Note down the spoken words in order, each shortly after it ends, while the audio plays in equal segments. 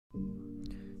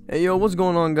Hey yo, what's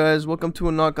going on guys? Welcome to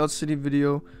a Knockout City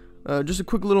video. Just a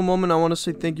quick little moment. I want to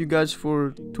say thank you guys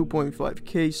for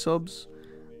 2.5k subs.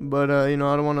 But I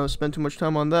don't want to spend too much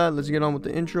time on that. Let's get on with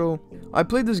the intro. I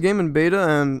played this game in beta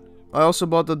and I also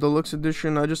bought the deluxe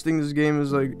edition. I just think this game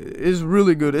is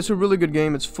really good. It's a really good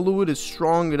game. It's fluid, it's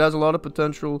strong, it has a lot of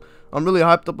potential. I'm really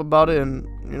hyped up about it, and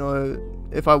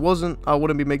if I wasn't, I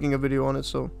wouldn't be making a video on it.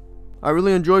 So I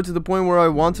really enjoyed to the point where I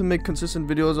want to make consistent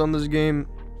videos on this game.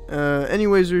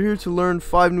 Anyways, you're here to learn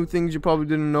 5 new things you probably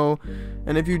didn't know,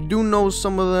 and if you do know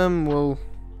some of them, well,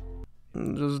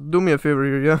 just do me a favor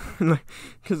here, yeah?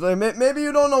 Because maybe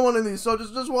you don't know one of these, so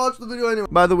just watch the video anyway.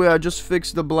 By the way, I just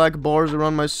fixed the black bars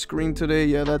around my screen today.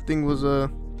 Yeah, that thing was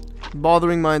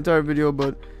bothering my entire video,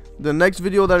 but the next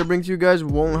video that I bring to you guys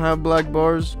won't have black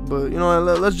bars. But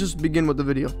let's just begin with the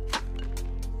video.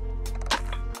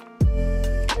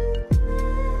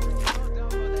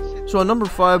 So at number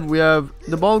 5, we have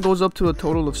the ball goes up to a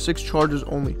total of 6 charges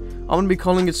only. I'm going to be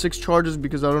calling it 6 charges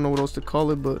because I don't know what else to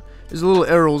call it, but there's little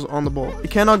arrows on the ball.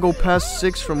 It cannot go past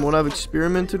 6 from what I've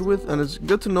experimented with, and it's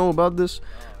good to know about this,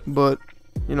 but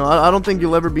I don't think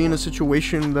you'll ever be in a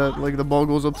situation that like the ball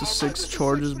goes up to 6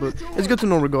 charges, but it's good to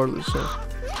know regardless. So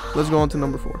let's go on to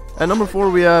number 4. At number 4,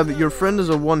 we have your friend is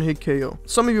a one-hit KO.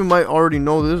 Some of you might already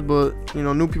know this, but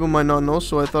new people might not know,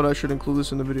 so I thought I should include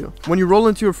this in the video. When you roll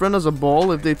into your friend as a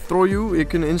ball, if they throw you, it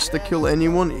can insta-kill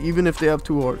anyone, even if they have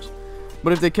 2 hearts.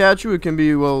 But if they catch you, it can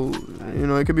be, well,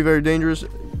 it can be very dangerous.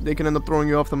 They can end up throwing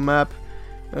you off the map,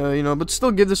 but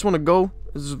still give this one a go.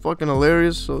 This is fucking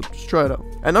hilarious, so just try it out.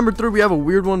 At number 3, we have a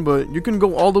weird one, but you can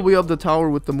go all the way up the tower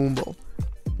with the moonball.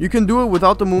 You can do it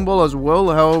without the moonball as well,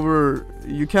 however,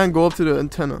 you can't go up to the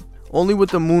antenna. Only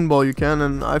with the moonball you can,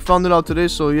 and I found it out today,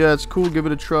 so yeah, it's cool, give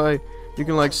it a try. You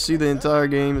can like see the entire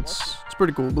game, it's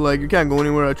pretty cool, but like you can't go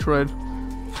anywhere. I tried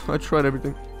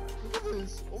everything. Look at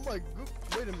this. Oh my god,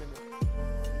 wait a minute.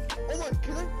 Oh my,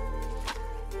 can I?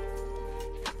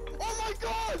 Oh my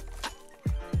god!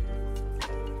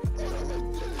 Oh, I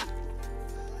did it!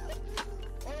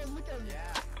 Oh, look at me.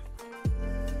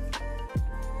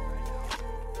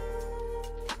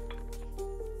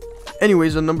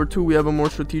 Anyways, at number 2, we have a more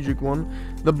strategic one.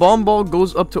 The bomb ball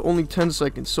goes up to only 10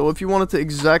 seconds. So if you wanted to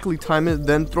exactly time it,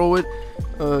 then throw it,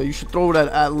 you should throw it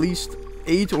at least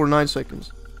 8 or 9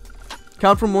 seconds.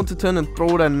 Count from 1 to 10 and throw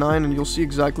it at 9, and you'll see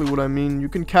exactly what I mean. You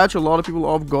can catch a lot of people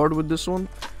off guard with this one,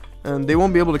 and they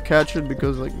won't be able to catch it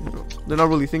because they're not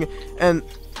really thinking. And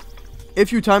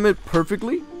if you time it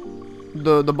perfectly,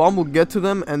 the bomb will get to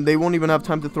them, and they won't even have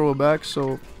time to throw it back.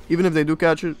 So even if they do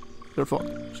catch it, they're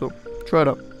fucked. So try it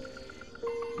out.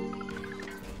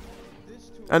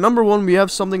 At number 1, we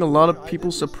have something a lot of people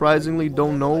surprisingly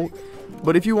don't know,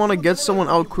 but if you want to get someone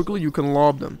out quickly, you can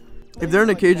lob them. If they're in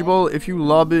a cage ball, if you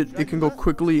lob it, it can go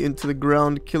quickly into the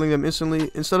ground, killing them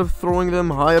instantly, instead of throwing them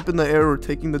high up in the air or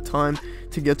taking the time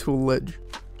to get to a ledge.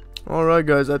 Alright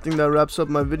guys, I think that wraps up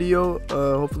my video.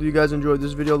 Hopefully you guys enjoyed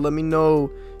this video. Let me know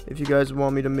if you guys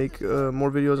want me to make more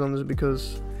videos on this,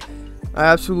 because I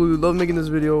absolutely love making this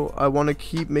video. I want to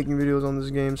keep making videos on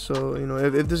this game, so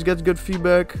if this gets good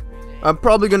feedback, I'm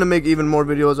probably gonna make even more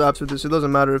videos after this. It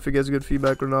doesn't matter if it gets good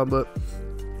feedback or not, but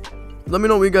let me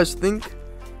know what you guys think.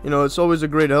 It's always a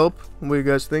great help what you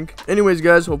guys think. Anyways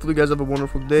guys, hopefully you guys have a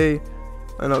wonderful day,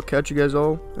 and I'll catch you guys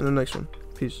all in the next one.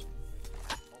 Peace.